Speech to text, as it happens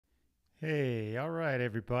Hey, all right,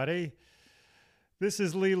 everybody. This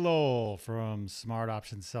is Lowell from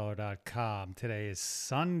smartoptionseller.com. Today is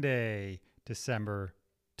Sunday, December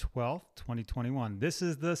 12th, 2021. This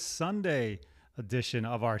is the Sunday edition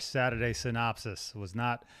of our Saturday Synopsis. Was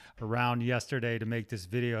not around yesterday to make this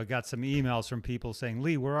video. I got some emails from people saying,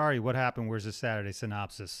 Lee, where are you? What happened? Where's the Saturday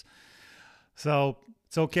Synopsis? So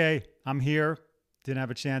it's okay. I'm here. Didn't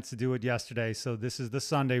have a chance to do it yesterday. So this is the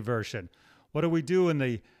Sunday version. What do we do in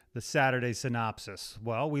the Saturday Synopsis?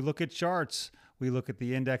 Well, we look at charts. We look at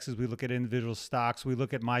the indexes. We look at individual stocks. We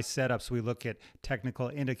look at my setups. We look at technical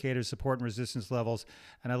indicators, support and resistance levels.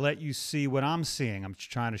 And I let you see what I'm seeing. I'm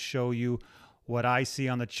trying to show you what I see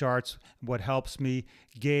on the charts, what helps me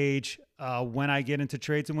gauge when I get into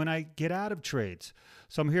trades and when I get out of trades.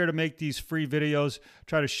 So I'm here to make these free videos,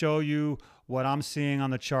 try to show you what I'm seeing on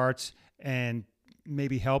the charts and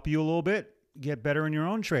maybe help you a little bit, get better in your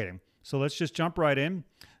own trading. So let's just jump right in.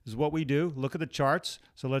 This is what we do. Look at the charts.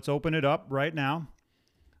 So let's open it up right now.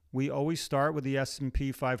 We always start with the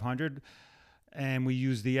S&P 500 and we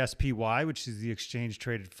use the SPY, which is the exchange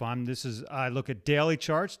traded fund. I look at daily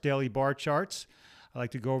charts, daily bar charts. I like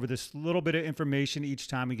to go over this little bit of information each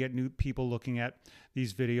time we get new people looking at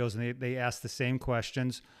these videos, and they ask the same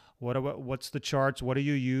questions. What's the charts? What do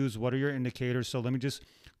you use? What are your indicators? So let me just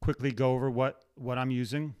quickly go over what I'm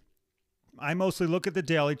using. I mostly look at the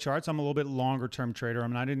daily charts. I'm a little bit longer term trader. I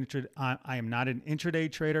am not an intraday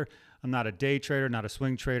trader. I'm not a day trader, not a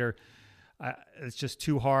swing trader. It's just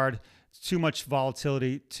too hard. It's too much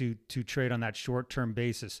volatility to trade on that short term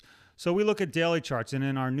basis. So we look at daily charts, and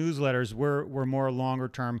in our newsletters, we're more longer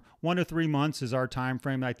term. 1 to 3 months is our time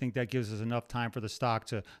frame. I think that gives us enough time for the stock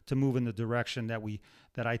to move in the direction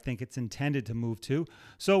that I think it's intended to move to.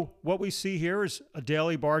 So what we see here is a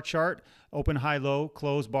daily bar chart, open, high, low,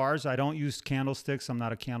 close bars. I don't use candlesticks. I'm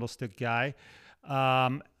not a candlestick guy.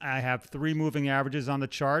 I have 3 moving averages on the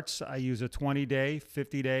charts. I use a 20-day,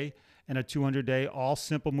 50-day, and a 200-day, all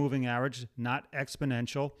simple moving average, not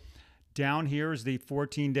exponential. Down here is the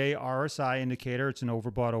 14-day RSI indicator. It's an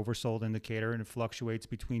overbought, oversold indicator, and it fluctuates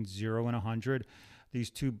between 0 and 100. These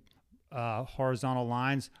two horizontal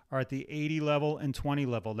lines are at the 80 level and 20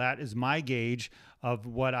 level. That is my gauge of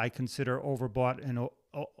what I consider overbought and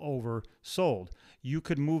oversold. You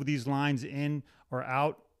could move these lines in or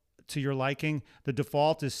out to your liking. The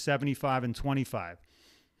default is 75 and 25.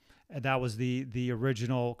 And that was the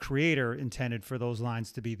original creator intended for those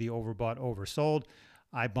lines to be the overbought, oversold.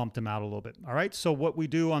 I bumped them out a little bit. All right. So what we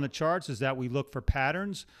do on the charts is that we look for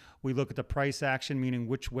patterns. We look at the price action, meaning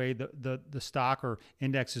which way the stock or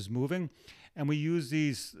index is moving. And we use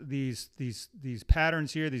these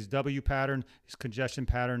patterns here, these W pattern, these congestion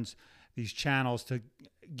patterns, these channels to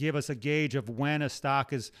give us a gauge of when a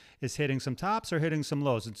stock is hitting some tops or hitting some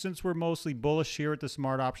lows. And since we're mostly bullish here at the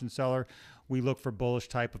Smart Option Seller, we look for bullish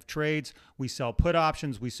type of trades. We sell put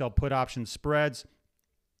options. We sell put option spreads.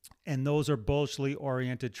 And those are bullishly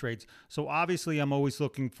oriented trades. So obviously I'm always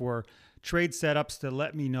looking for trade setups to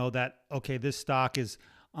let me know that, okay, this stock is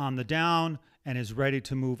on the down and is ready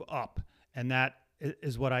to move up. And that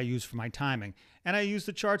is what I use for my timing. And I use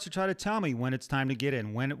the charts to try to tell me when it's time to get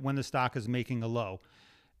in, when the stock is making a low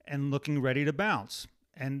and looking ready to bounce.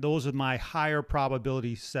 And those are my higher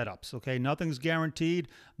probability setups. Okay, nothing's guaranteed.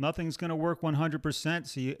 Nothing's going to work 100%.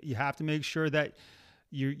 So you have to make sure that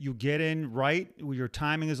you get in right. Your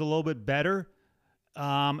timing is a little bit better.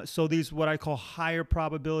 So these what I call higher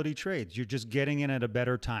probability trades. You're just getting in at a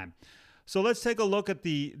better time. So let's take a look at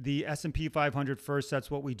the S&P 500 first.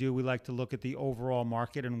 That's what we do. We like to look at the overall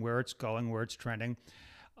market and where it's going, where it's trending.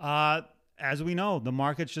 As we know, the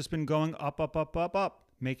market's just been going up, up, up, up, up,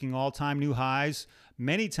 making all-time new highs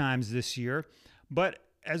many times this year. But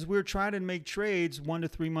as we're trying to make trades 1 to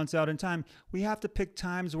 3 months out in time, we have to pick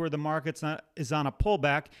times where the market's is on a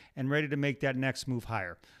pullback and ready to make that next move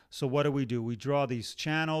higher. So what do? We draw these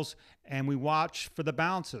channels and we watch for the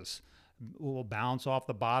bounces. We'll bounce off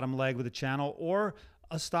the bottom leg with a channel, or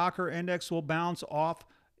a stock or index will bounce off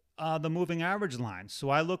the moving average line.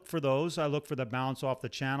 So I look for those. I look for the bounce off the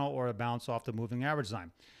channel or a bounce off the moving average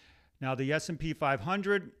line. Now the S&P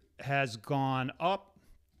 500 has gone up.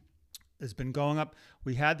 It's been going up.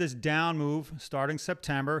 We had this down move starting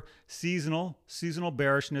September, seasonal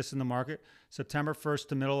bearishness in the market. September 1st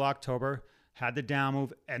to middle of October, had the down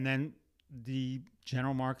move, and then the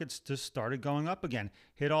general markets just started going up again.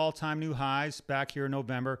 Hit all-time new highs back here in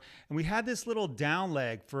November. And we had this little down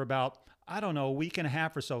leg for about I don't know, a week and a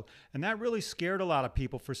half or so. And that really scared a lot of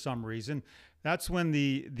people for some reason. That's when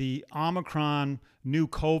the Omicron new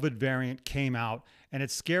COVID variant came out, and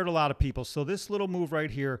it scared a lot of people. So this little move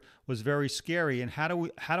right here was very scary. And how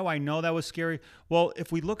do I know that was scary? Well,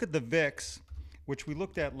 if we look at the VIX, which we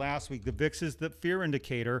looked at last week, the VIX is the fear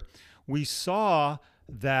indicator. We saw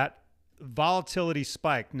that volatility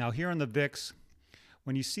spike. Now here on the VIX,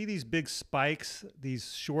 when you see these big spikes,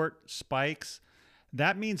 these short spikes,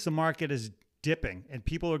 that means the market is dipping and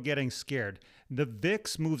people are getting scared. The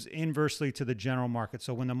VIX moves inversely to the general market.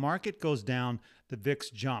 So when the market goes down, the VIX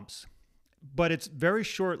jumps. But it's very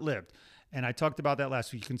short-lived. And I talked about that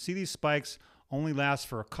last week. You can see these spikes only last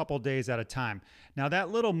for a couple days at a time. Now that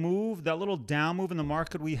little move, that little down move in the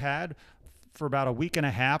market we had for about a week and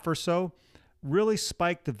a half or so, really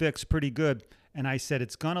spiked the VIX pretty good. And I said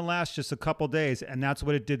it's going to last just a couple days. And that's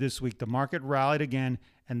what it did this week. The market rallied again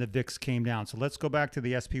and the VIX came down. So let's go back to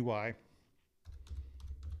the SPY.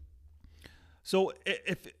 So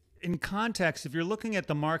if in context, if you're looking at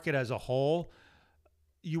the market as a whole,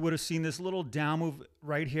 you would have seen this little down move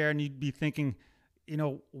right here and you'd be thinking, you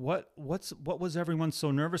know, what was everyone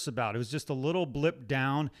so nervous about? It was just a little blip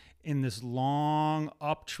down in this long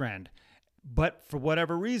uptrend. But for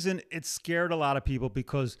whatever reason, it scared a lot of people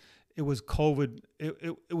because it was COVID.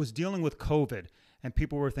 It was dealing with COVID. And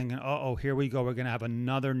people were thinking, uh-oh, here we go. We're going to have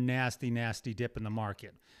another nasty, nasty dip in the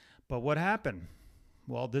market. But what happened?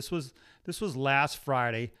 Well, this was last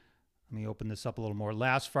Friday. Let me open this up a little more.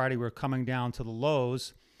 Last Friday, we were coming down to the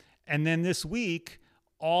lows. And then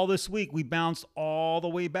all this week, we bounced all the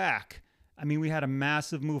way back. I mean, we had a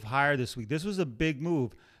massive move higher this week. This was a big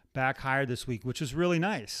move back higher this week, which is really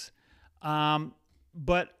nice.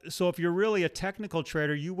 But so if you're really a technical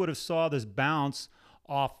trader, you would have saw this bounce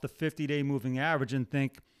off the 50-day moving average and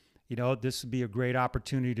think, you know, this would be a great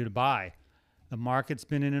opportunity to buy. The market's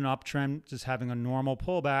been in an uptrend, just having a normal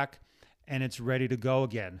pullback, and it's ready to go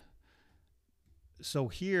again. So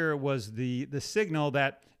here was the signal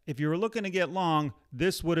that if you were looking to get long,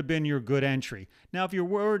 this would have been your good entry. Now, if you're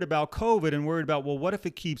worried about COVID and worried about, well, what if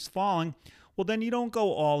it keeps falling? Well, then you don't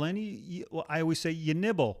go all in. I always say you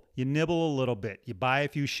nibble. You nibble a little bit. You buy a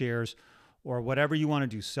few shares or whatever you want to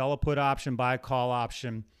do. Sell a put option, buy a call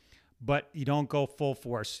option, but you don't go full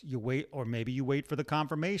force. You wait, or maybe you wait for the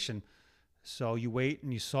confirmation. So you wait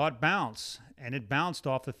and you saw it bounce, and it bounced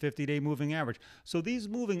off the 50-day moving average. So these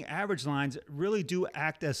moving average lines really do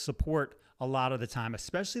act as support a lot of the time,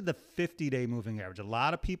 especially the 50-day moving average. A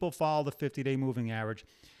lot of people follow the 50-day moving average,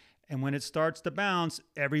 and when it starts to bounce,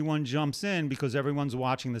 everyone jumps in because everyone's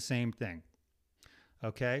watching the same thing.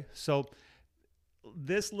 Okay, so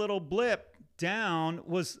this little blip down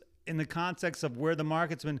was in the context of where the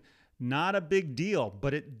market's been, not a big deal,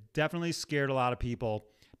 but it definitely scared a lot of people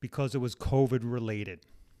because it was COVID related.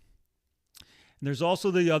 And there's also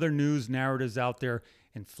the other news narratives out there.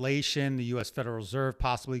 Inflation, the U.S. Federal Reserve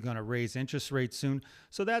possibly going to raise interest rates soon.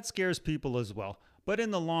 So that scares people as well. But in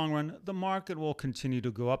the long run, the market will continue to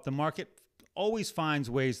go up. The market always finds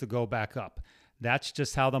ways to go back up. That's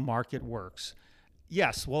just how the market works.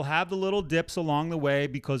 Yes, we'll have the little dips along the way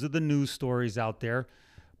because of the news stories out there,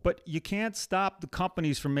 but you can't stop the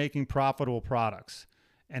companies from making profitable products.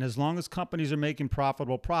 And as long as companies are making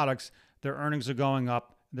profitable products, their earnings are going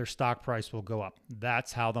up, their stock price will go up.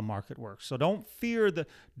 That's how the market works. So don't fear the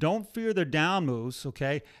down moves,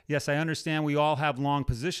 okay? Yes, I understand we all have long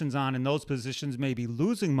positions on, and those positions may be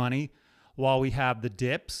losing money while we have the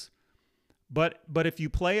dips. But if you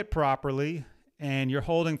play it properly and you're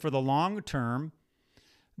holding for the long term,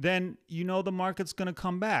 then you know the market's going to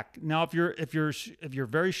come back. Now, if you're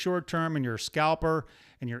very short term and you're a scalper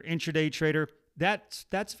and you're intraday trader,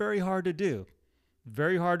 that's very hard to do.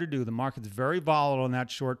 Very hard to do. The market's very volatile in that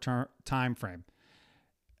short-term time frame.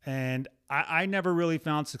 And I never really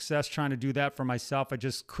found success trying to do that for myself. I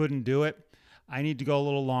just couldn't do it. I need to go a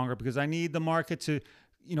little longer because I need the market to,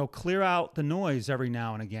 you know, clear out the noise every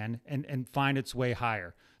now and again and find its way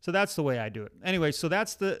higher. So that's the way I do it. Anyway, so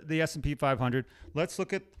that's the S&P 500. Let's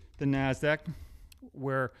look at the NASDAQ,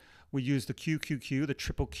 where we use the QQQ, the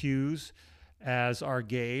triple Qs, as our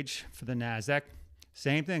gauge for the NASDAQ.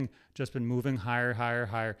 Same thing, just been moving higher, higher,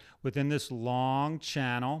 higher within this long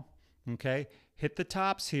channel, okay? Hit the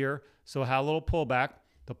tops here, so had a little pullback.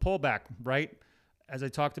 The pullback, right, as I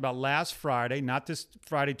talked about last Friday, not this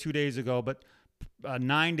Friday 2 days ago, but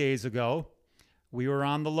 9 days ago, we were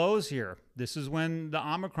on the lows here. This is when the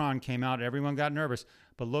Omicron came out. Everyone got nervous.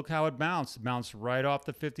 But look how it bounced. It bounced right off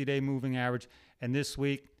the 50-day moving average. And this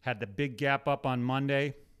week had the big gap up on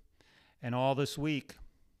Monday. And all this week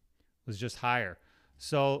was just higher.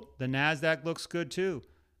 So the NASDAQ looks good too.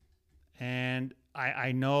 And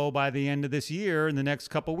I know by the end of this year, in the next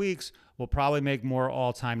couple weeks, we'll probably make more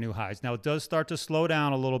all-time new highs. Now, it does start to slow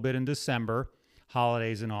down a little bit in December,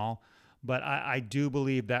 holidays and all, but I do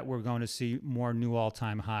believe that we're going to see more new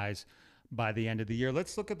all-time highs by the end of the year.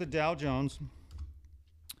 Let's look at the Dow Jones,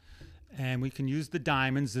 and we can use the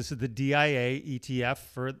diamonds. This is the DIA ETF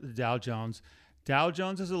for the Dow Jones. Dow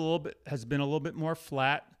Jones has been a little bit more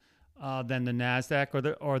flat than the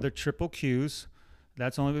Nasdaq or the triple Qs.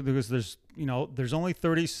 That's only because there's only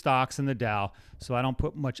 30 stocks in the Dow, so I don't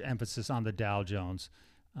put much emphasis on the Dow Jones.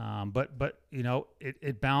 But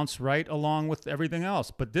it bounced right along with everything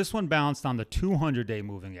else. But this one bounced on the 200-day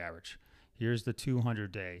moving average. Here's the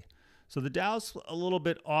 200-day. So the Dow's a little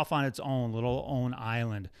bit off on its own, little own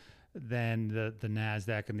island than the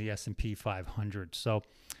Nasdaq and the S&P 500. So,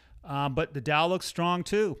 but the Dow looks strong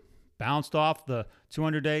too. Bounced off the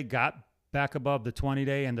 200-day, got back above the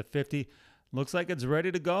 20-day and the 50. Looks like it's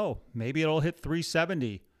ready to go. Maybe it'll hit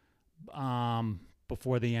 370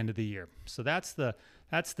 before the end of the year. So that's the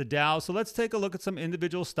Dow. So let's take a look at some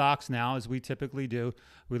individual stocks now, as we typically do.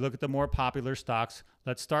 We look at the more popular stocks.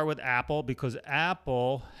 Let's start with Apple, because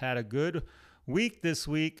Apple had a good week this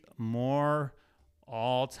week. More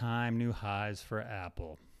all-time new highs for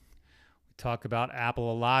Apple. We talk about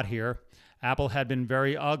Apple a lot here. Apple had been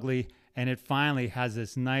very ugly, and it finally has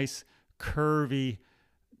this nice curvy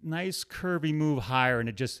move higher, and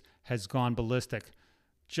it just has gone ballistic.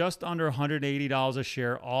 Just under $180 a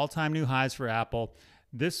share, all-time new highs for Apple.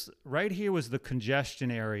 This right here was the congestion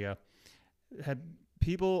area. Had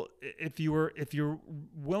people, if you're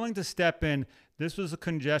willing to step in, this was a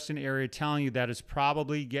congestion area telling you that it's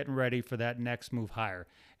probably getting ready for that next move higher.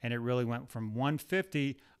 And it really went from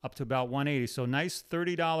 150 up to about 180. So nice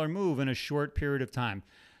 $30 move in a short period of time.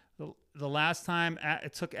 The last time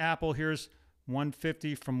it took Apple, here's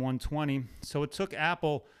 150 from 120. So it took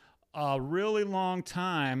Apple a really long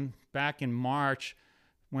time. Back in March,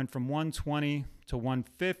 went from 120 to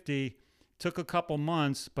 150. Took a couple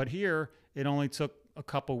months, but here it only took a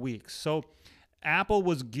couple weeks. So Apple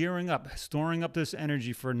was gearing up, storing up this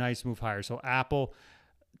energy for a nice move higher. So Apple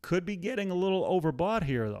could be getting a little overbought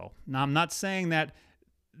here, though. Now, I'm not saying that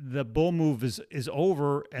the bull move is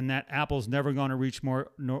over and that Apple's never going to reach more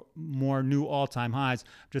new all-time highs.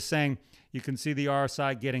 I'm just saying you can see the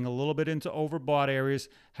RSI getting a little bit into overbought areas,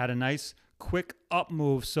 had a nice quick up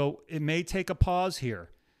move. So it may take a pause here.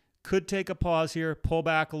 Could take a pause here, pull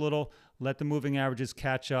back a little, let the moving averages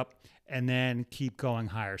catch up, and then keep going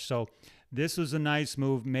higher. So this was a nice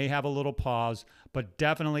move, may have a little pause, but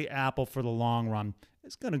definitely Apple for the long run.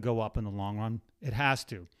 It's going to go up in the long run. It has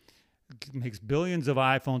to. It makes billions of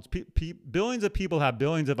iPhones. Billions of people have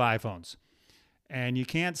billions of iPhones. And you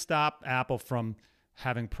can't stop Apple from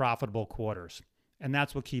having profitable quarters. And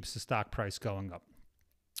that's what keeps the stock price going up.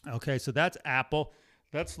 Okay, so that's Apple.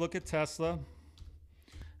 Let's look at Tesla.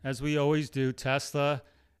 As we always do, Tesla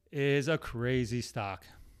is a crazy stock.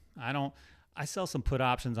 I sell some put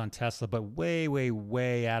options on Tesla, but way, way,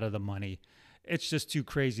 way out of the money. It's just too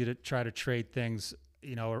crazy to try to trade things,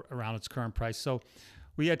 around its current price. So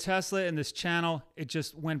we had Tesla in this channel. It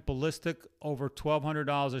just went ballistic, over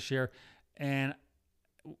 $1,200 a share. And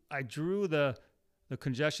I drew the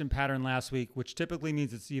congestion pattern last week, which typically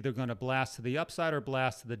means it's either going to blast to the upside or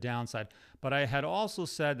blast to the downside. But I had also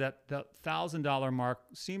said that the $1,000 mark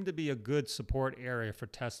seemed to be a good support area for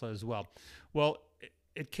Tesla as well. Well,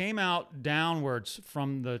 it came out downwards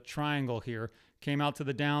from the triangle here, came out to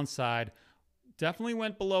the downside, definitely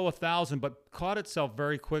went below 1,000, but caught itself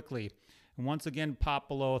very quickly. And once again, popped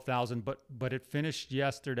below 1,000, but it finished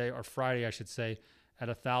yesterday, or Friday, I should say, at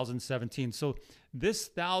 1,017. So this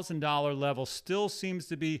 $1,000 level still seems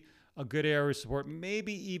to be a good area of support,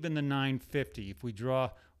 maybe even the 950. If we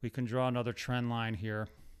can draw another trend line here,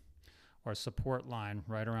 or a support line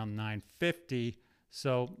right around 950.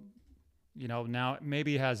 So, now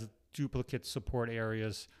maybe it has duplicate support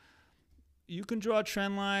areas. You can draw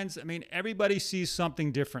trend lines. I mean, everybody sees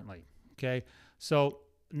something differently, okay? So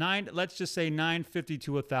let's just say 950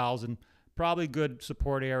 to 1,000, probably good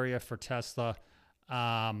support area for Tesla.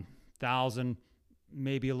 1,000,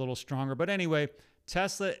 maybe a little stronger. But anyway,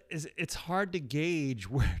 Tesla it's hard to gauge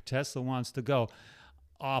where Tesla wants to go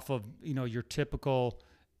off of, your typical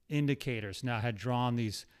indicators. Now, I had drawn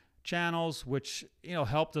these channels, which,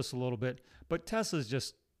 helped us a little bit, but Tesla's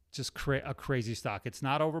just a crazy stock. It's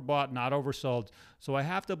not overbought, not oversold. So I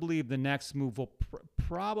have to believe the next move will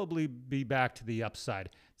probably be back to the upside.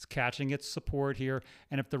 It's catching its support here.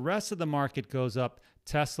 And if the rest of the market goes up,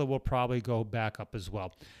 Tesla will probably go back up as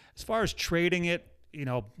well. As far as trading it,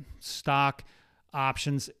 stock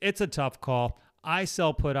options, it's a tough call. I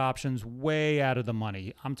sell put options way out of the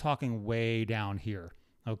money. I'm talking way down here.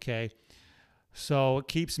 Okay. So it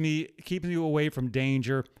keeps me away from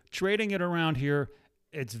danger. Trading it around here,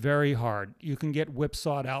 it's very hard. You can get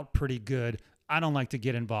whipsawed out pretty good. I don't like to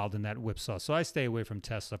get involved in that whipsaw, so I stay away from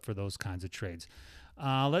Tesla for those kinds of trades.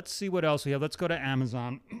 Let's see what else we have. Let's go to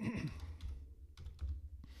Amazon.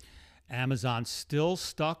 Amazon still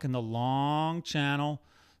stuck in the long channel,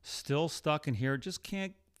 still stuck in here. Just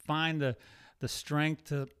can't find the strength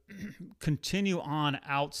to continue on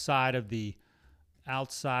outside of the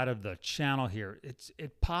channel here.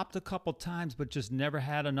 It popped a couple times, but just never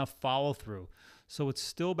had enough follow through. So it's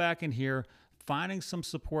still back in here, finding some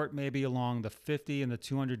support maybe along the 50 and the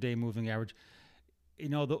 200-day moving average. You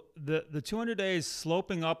know, the 200 days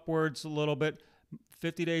sloping upwards a little bit,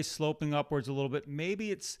 50 days sloping upwards a little bit.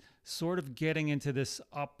 Maybe it's sort of getting into this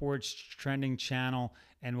upwards trending channel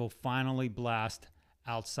and will finally blast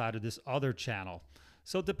outside of this other channel.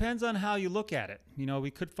 So it depends on how you look at it. You know,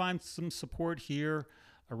 we could find some support here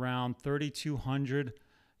around 3,200.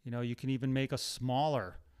 You know, you can even make a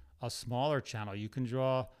smaller channel. You can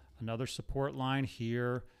draw another support line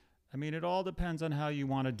here. I mean, it all depends on how you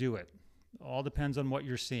want to do it. All depends on what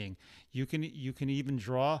you're seeing. You can even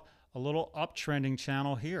draw a little uptrending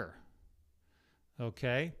channel here.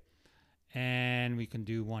 Okay? And we can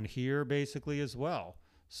do one here basically as well.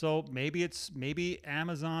 So maybe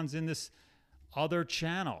Amazon's in this other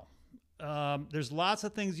channel. There's lots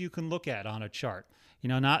of things you can look at on a chart. You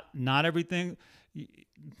know, not everything.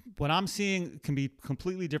 What I'm seeing can be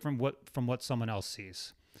completely different from what someone else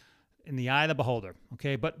sees. In the eye of the beholder.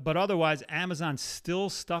 Okay, but otherwise, Amazon's still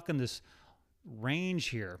stuck in this range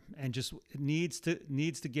here, and just needs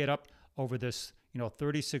to get up over this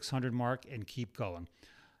 3,600 mark and keep going.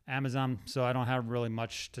 Amazon. So I don't have really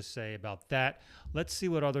much to say about that. Let's see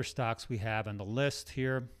what other stocks we have on the list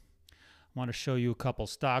here. I want to show you a couple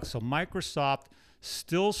stocks. So Microsoft,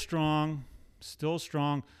 still strong,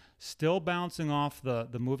 still bouncing off the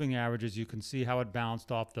moving averages. You can see how it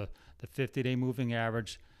bounced off the 50-day moving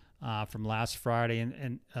average from last Friday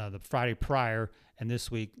and the Friday prior, and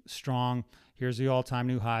this week strong. Here's the all-time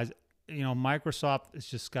new highs. You know, Microsoft has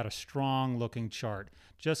just got a strong looking chart.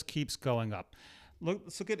 Just keeps going up.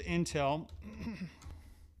 Let's look at Intel.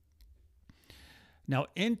 Now,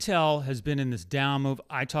 Intel has been in this down move.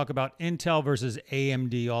 I talk about Intel versus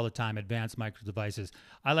AMD all the time, advanced micro devices.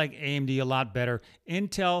 I like AMD a lot better.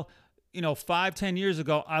 Intel, 5-10 years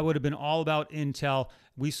ago, I would have been all about Intel.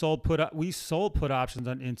 We sold put options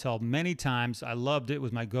on Intel many times. I loved it. It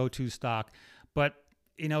was my go-to stock. But,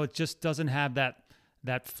 it just doesn't have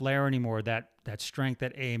that flair anymore, that strength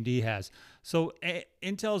that AMD has. So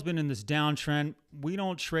Intel's been in this downtrend. We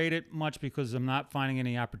don't trade it much because I'm not finding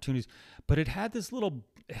any opportunities. But it had this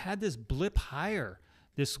blip higher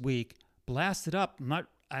this week, blasted up.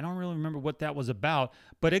 I don't really remember what that was about,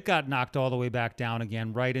 but it got knocked all the way back down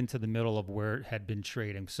again, right into the middle of where it had been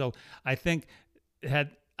trading. So I think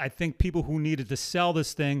people who needed to sell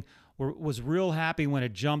this thing was real happy when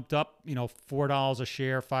it jumped up, $4 a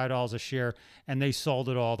share, $5 a share, and they sold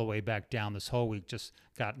it all the way back down. This whole week just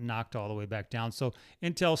got knocked all the way back down. So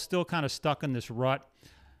Intel's still kind of stuck in this rut.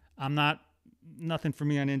 Nothing for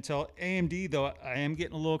me on Intel. AMD, though, I am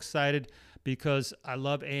getting a little excited because I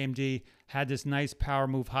love AMD. Had this nice power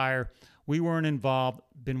move higher. We weren't involved.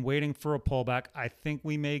 Been waiting for a pullback. I think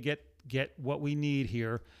we may get what we need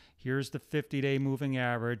here. Here's the 50-day moving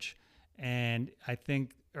average, and I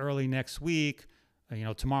think early next week,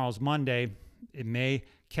 tomorrow's Monday, it may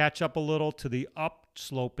catch up a little to the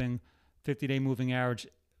upsloping 50-day moving average,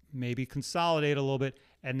 maybe consolidate a little bit,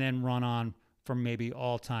 and then run on from maybe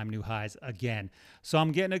all-time new highs again. So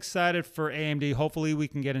I'm getting excited for AMD. Hopefully we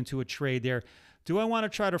can get into a trade there. Do I want to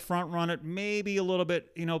try to front run it? Maybe a little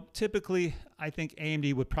bit. Typically I think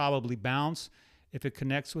AMD would probably bounce if it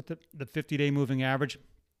connects with the 50-day moving average.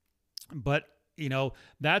 But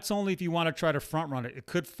that's only if you want to try to front run it. It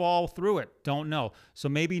could fall through it. Don't know. So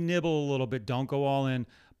maybe nibble a little bit. Don't go all in.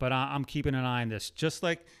 But I'm keeping an eye on this. Just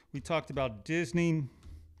like we talked about Disney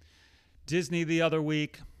the other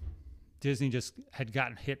week. Disney just had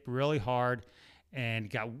gotten hit really hard and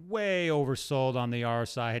got way oversold on the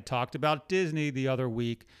RSI. I had talked about Disney the other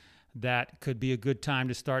week. That could be a good time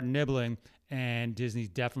to start nibbling. And Disney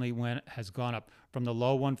definitely has gone up from the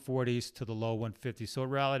low 140s to the low 150s. So it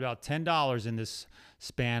rallied about $10 in this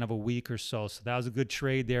span of a week or so. So that was a good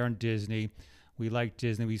trade there on Disney. We like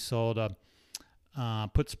Disney. We sold a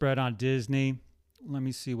put spread on Disney. Let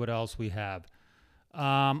me see what else we have.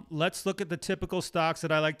 Let's look at the typical stocks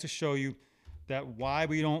that I like to show you, that why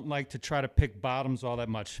we don't like to try to pick bottoms all that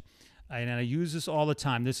much. And I use this all the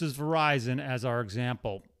time. This is Verizon as our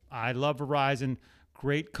example. I love Verizon.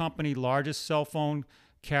 Great company, largest cell phone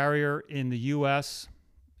carrier in the U.S.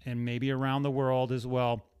 and maybe around the world as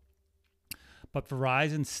well. But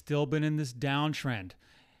Verizon's still been in this downtrend.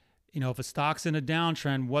 If a stock's in a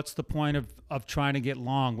downtrend, what's the point of trying to get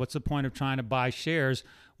long? What's the point of trying to buy shares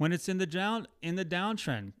when it's in the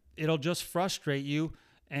downtrend? It'll just frustrate you,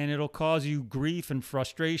 and it'll cause you grief and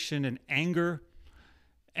frustration and anger,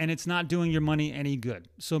 and it's not doing your money any good.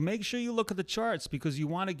 So make sure you look at the charts, because you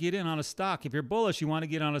want to get in on a stock. If you're bullish, you want to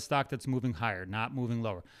get on a stock that's moving higher, not moving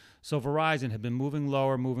lower. So Verizon had been moving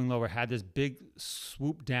lower, had this big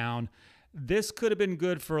swoop down. This could have been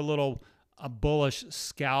good for a bullish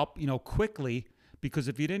scalp, quickly, because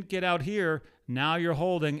if you didn't get out here, now you're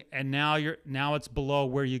holding, and now it's below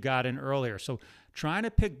where you got in earlier. So trying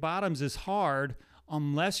to pick bottoms is hard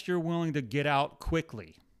unless you're willing to get out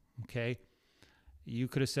quickly. Okay, you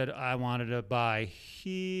could have said, I wanted to buy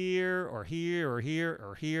here or here or here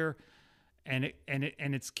or here, and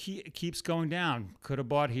it keeps going down. Could have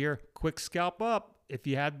bought here, quick scalp up if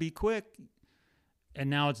you had to be quick, and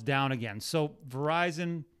now it's down again. So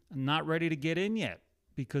Verizon, not ready to get in yet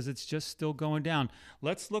because it's just still going down.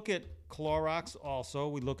 Let's look at Clorox also.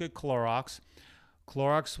 We look at Clorox.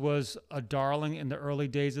 Clorox was a darling in the early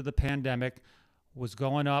days of the pandemic, was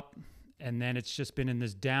going up, and then it's just been in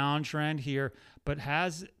this downtrend here, but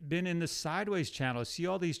has been in the sideways channel. See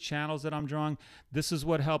all these channels that I'm drawing? This is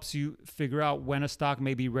what helps you figure out when a stock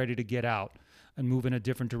may be ready to get out and move in a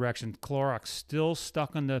different direction. Clorox still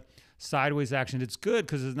stuck on the sideways action. It's good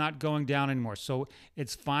because it's not going down anymore. So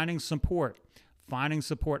it's finding support.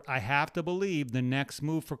 I have to believe the next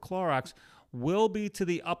move for Clorox will be to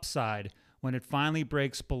the upside when it finally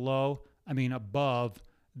breaks above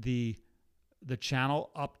the channel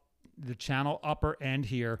upper end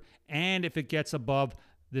here, and if it gets above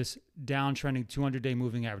this downtrending 200-day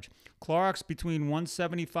moving average. Clorox between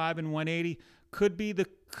 175 and 180 could be the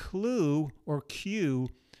clue or cue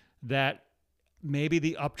that maybe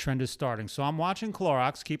the uptrend is starting. So I'm watching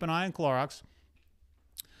Clorox. Keep an eye on Clorox.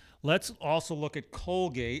 Let's also look at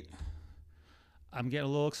Colgate. I'm getting a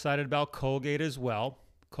little excited about Colgate as well.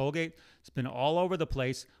 Colgate has been all over the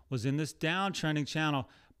place, was in this downtrending channel,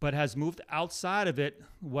 but has moved outside of it.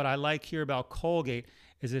 What I like here about Colgate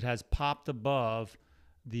is it has popped above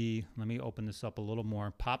let me open this up a little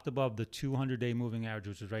more, popped above the 200-day moving average,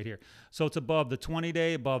 which is right here. So it's above the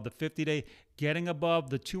 20-day, above the 50-day, getting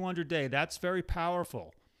above the 200-day. That's very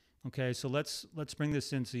powerful. Okay, so let's bring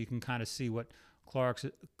this in so you can kind of see what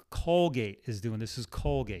Colgate is doing. This is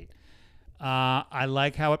Colgate. I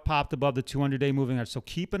like how it popped above the 200-day moving average. So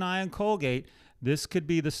keep an eye on Colgate. This could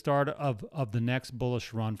be the start of the next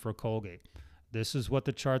bullish run for Colgate. This is what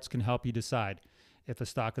the charts can help you decide if a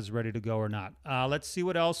stock is ready to go or not. Let's see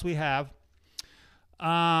what else we have.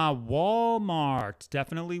 Walmart.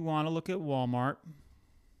 Definitely want to look at Walmart.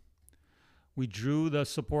 We drew the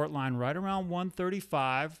support line right around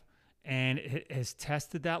 135, and it has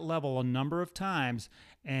tested that level a number of times.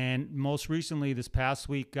 And most recently, this past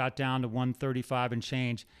week, got down to 135 and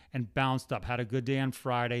change and bounced up. Had a good day on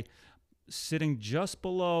Friday, sitting just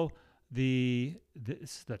below the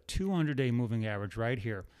 200-day moving average right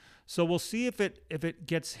here. So we'll see if it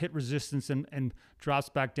gets hit resistance and drops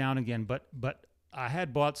back down again. But I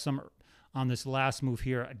had bought some on this last move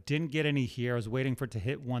here. I didn't get any here. I was waiting for it to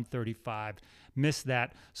hit 135. Missed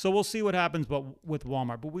that. So we'll see what happens with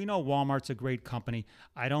Walmart. But we know Walmart's a great company.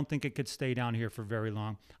 I don't think it could stay down here for very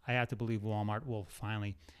long. I have to believe Walmart will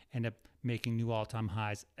finally end up making new all-time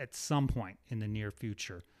highs at some point in the near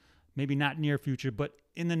future. Maybe not near future, but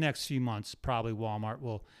in the next few months, probably Walmart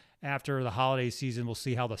will. After the holiday season, we'll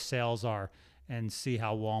see how the sales are and see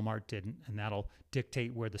how Walmart did, and that'll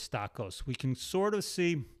dictate where the stock goes. We can sort of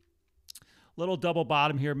see a little double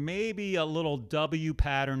bottom here, maybe a little W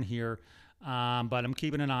pattern here, but I'm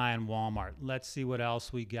keeping an eye on Walmart. Let's see what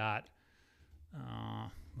else we got.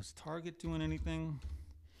 Was Target doing anything?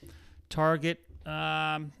 Target,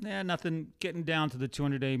 nothing, getting down to the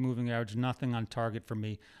 200-day moving average, nothing on Target for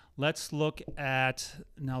me. Let's look at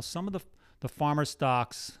now some of the pharma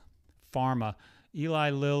stocks. Pharma, Eli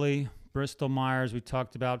Lilly, Bristol Myers, we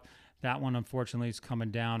talked about. That one, unfortunately, is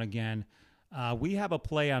coming down again. We have a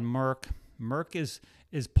play on Merck. Merck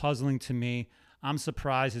is puzzling to me. I'm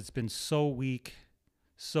surprised it's been so weak,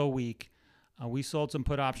 so weak. We sold some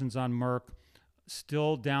put options on Merck,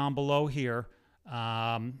 still down below here.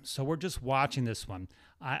 So we're just watching this one.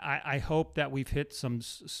 I hope that we've hit some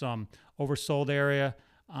oversold area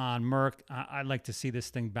on Merck. I'd like to see this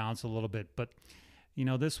thing bounce a little bit, but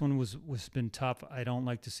this one was been tough. I don't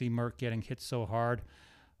like to see Merck getting hit so hard.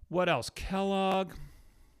 What else? Kellogg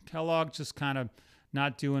just kind of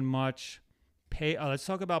not doing much. Let's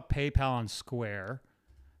talk about PayPal on Square.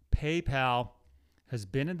 PayPal has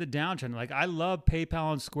been in the downtrend. Like, I love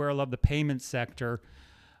PayPal and Square. I love the payment sector,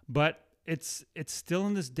 but it's still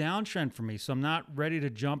in this downtrend for me. So I'm not ready to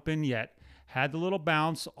jump in yet. Had the little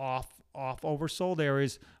bounce off oversold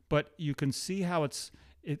areas, but you can see how it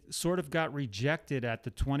sort of got rejected at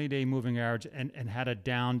the 20-day moving average and had a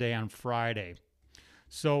down day on Friday.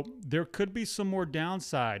 So there could be some more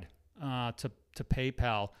downside to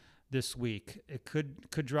PayPal this week. It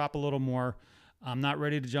could drop a little more. I'm not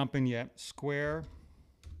ready to jump in yet. Square,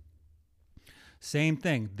 same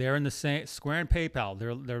thing. They're in the same, Square and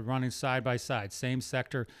PayPal. They're running side by side. Same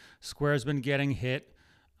sector. Square's been getting hit.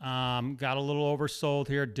 Got a little oversold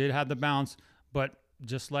here. Did have the bounce, but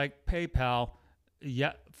just like PayPal,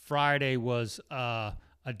 Friday was a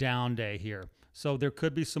down day here. So there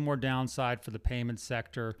could be some more downside for the payment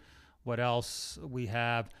sector. What else we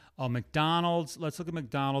have? Oh, McDonald's. Let's look at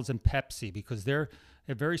McDonald's and Pepsi because they're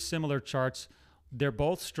very similar charts. They're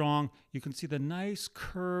both strong. You can see the nice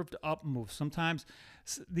curved up move. Sometimes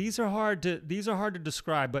these are hard to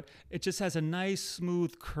describe, but it just has a nice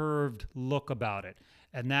smooth curved look about it.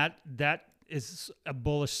 And that is a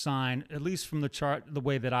bullish sign, at least from the chart, the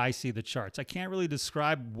way that I see the charts. I can't really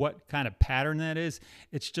describe what kind of pattern that is.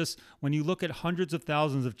 It's just when you look at hundreds of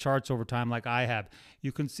thousands of charts over time like I have,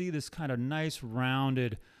 you can see this kind of nice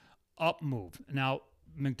rounded up move. Now,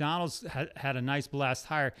 McDonald's had a nice blast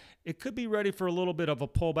higher. It could be ready for a little bit of a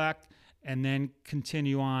pullback and then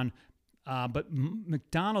continue on. But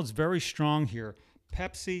McDonald's very strong here.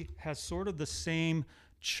 Pepsi has sort of the same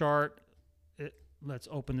chart. Let's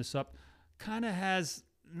open this up. Kind of has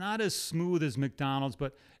not as smooth as McDonald's,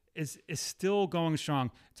 but is still going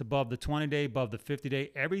strong. It's above the 20-day, above the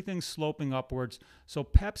 50-day. Everything's sloping upwards. So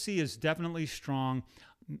Pepsi is definitely strong.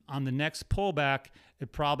 On the next pullback,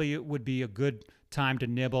 it would be a good time to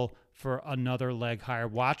nibble for another leg higher.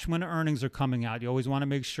 Watch when earnings are coming out. You always want to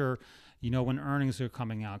make sure you know when earnings are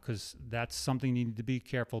coming out because that's something you need to be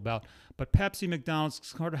careful about. But Pepsi, McDonald's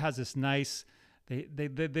sort of has this nice, they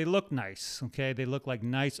look nice, okay? They look like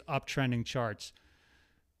nice uptrending charts.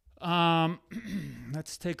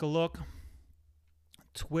 Let's take a look.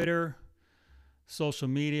 Twitter, social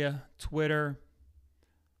media, Twitter.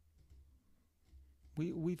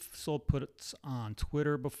 We've sold puts on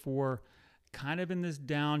Twitter before, kind of in this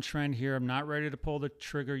downtrend here. I'm not ready to pull the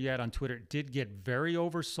trigger yet on Twitter. It did get very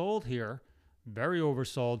oversold here, very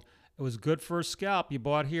oversold. It was good for a scalp. You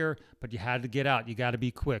bought here, but you had to get out. You got to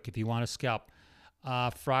be quick if you want to scalp.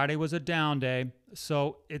 Friday was a down day,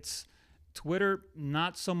 so it's Twitter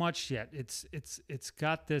not so much yet. It's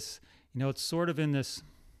got this, it's sort of in this.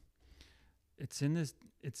 It's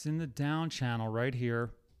in the down channel right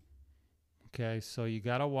here. Okay, so you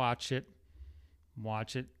got to watch it.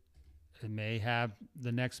 Watch it. It may have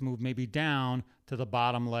the next move maybe down to the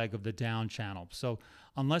bottom leg of the down channel. So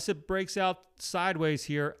unless it breaks out sideways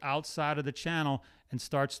here outside of the channel and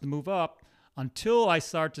starts to move up, until I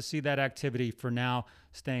start to see that activity, for now,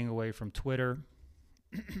 staying away from Twitter.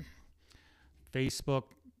 Facebook,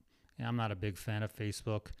 I'm not a big fan of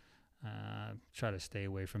Facebook. Try to stay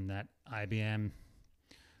away from that. IBM,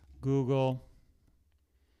 Google,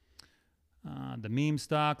 the meme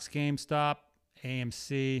stocks, GameStop,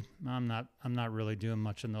 AMC. I'm not really doing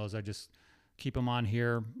much on those. I just keep them on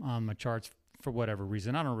here on my charts for whatever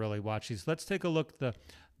reason. I don't really watch these. Let's take a look at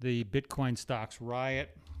the Bitcoin stocks.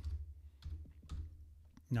 Riot.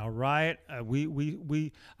 Now, Riot,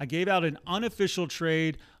 I gave out an unofficial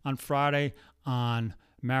trade on Friday on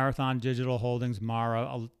Marathon Digital Holdings, Mara.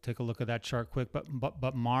 I'll take a look at that chart quick.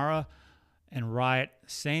 But Mara and Riot,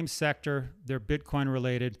 same sector. They're Bitcoin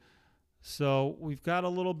related. So we've got a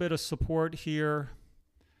little bit of support here.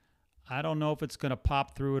 I don't know if it's going to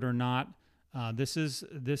pop through it or not. This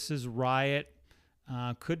is Riot.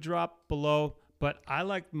 Could drop below, but I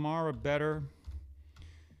like Mara better.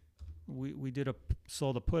 We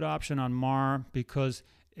sold a put option on Mara because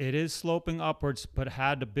it is sloping upwards, but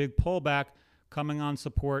had a big pullback coming on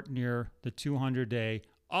support near the 200-day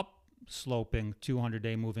up-sloping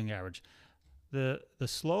 200-day moving average. The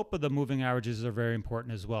slope of the moving averages are very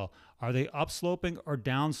important as well. Are they up-sloping or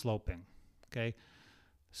down-sloping? Okay,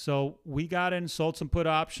 so we got in, sold some put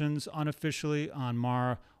options unofficially on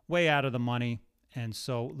Mara, way out of the money, and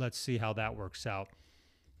so let's see how that works out.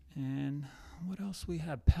 And what else we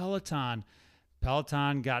have? Peloton.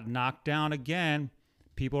 Peloton got knocked down again.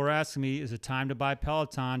 People are asking me, is it time to buy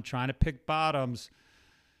Peloton? Trying to pick bottoms.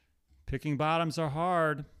 Picking bottoms are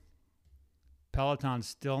hard. Peloton's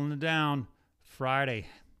still in the down. Friday,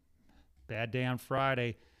 bad day on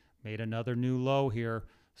Friday, made another new low here.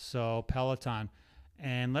 So Peloton.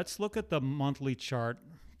 And let's look at the monthly chart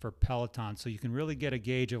for Peloton, so you can really get a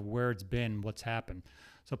gauge of where it's been, what's happened.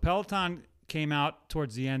 So Peloton came out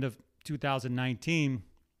towards the end of 2019,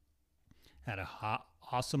 had a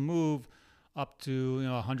awesome move up to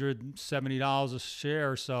 $170 a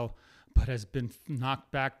share or so, but has been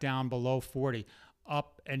knocked back down below 40,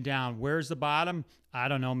 up and down. Where's the bottom? I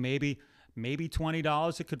don't know. Maybe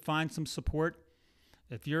 $20. It could find some support.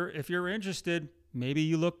 If you're interested, maybe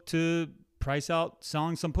you look to price out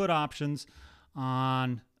selling some put options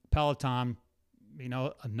on Peloton.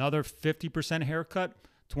 Another 50% haircut,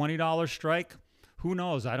 $20 strike. Who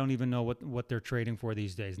knows? I don't even know what they're trading for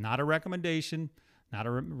these days. Not a recommendation. Not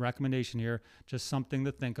a recommendation here. Just something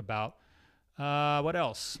to think about. What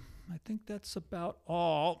else? I think that's about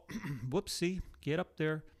all. Whoopsie. Get up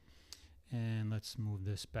there. And let's move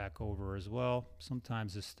this back over as well.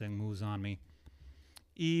 Sometimes this thing moves on me.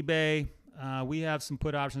 eBay. We have some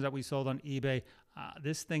put options that we sold on eBay.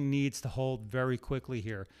 This thing needs to hold very quickly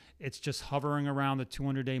here. It's just hovering around the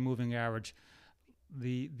 200-day moving average.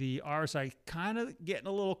 The RSI kind of getting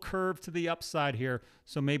a little curve to the upside here.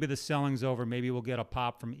 So maybe the selling's over. Maybe we'll get a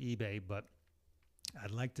pop from eBay. But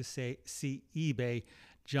I'd like to see eBay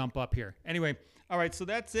jump up here. Anyway, all right, so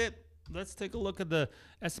that's it. Let's take a look at the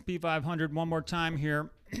S&P 500 one more time here.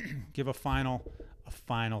 Give a final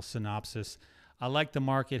synopsis. I like the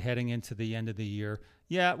market heading into the end of the year.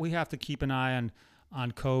 Yeah, we have to keep an eye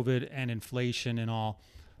on COVID and inflation and all,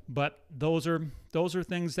 but those are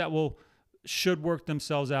things that should work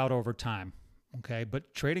themselves out over time. Okay,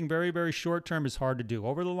 but trading very, very short term is hard to do.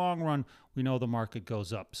 Over the long run, we know the market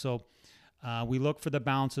goes up. So we look for the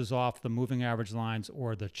bounces off the moving average lines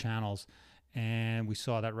or the channels. And we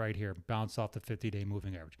saw that right here, bounce off the 50-day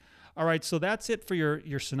moving average. All right, so that's it for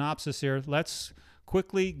your synopsis here. Let's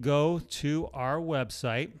quickly go to our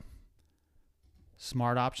website,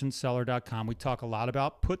 smartoptionseller.com. We talk a lot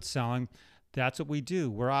about put selling. That's what we do.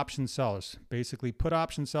 We're option sellers, basically put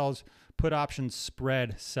option sellers, put option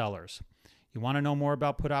spread sellers. You want to know more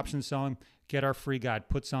about put option selling? Get our free guide,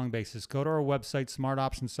 Put Selling Basics. Go to our website,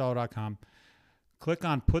 smartoptionseller.com. Click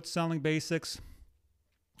on Put Selling Basics.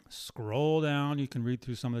 Scroll down. You can read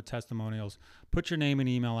through some of the testimonials. Put your name and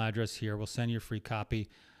email address here. We'll send you a free copy.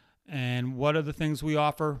 And what are the things we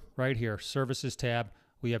offer? Right here, Services tab.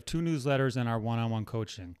 We have 2 newsletters and our one-on-one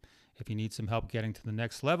coaching. If you need some help getting to the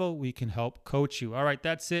next level, we can help coach you. All right,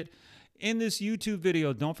 that's it. In this YouTube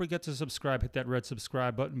video, don't forget to subscribe. Hit that red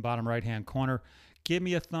subscribe button, bottom right-hand corner. Give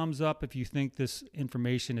me a thumbs up if you think this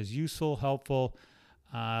information is useful, helpful.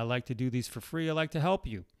 I like to do these for free. I like to help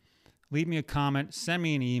you. Leave me a comment, send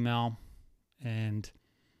me an email, and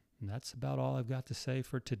that's about all I've got to say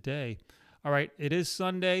for today. All right, it is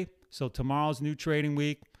Sunday, so tomorrow's new trading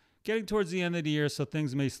week. Getting towards the end of the year, so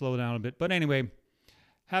things may slow down a bit. But anyway,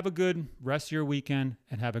 have a good rest of your weekend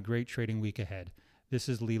and have a great trading week ahead. This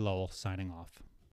is Lowell signing off.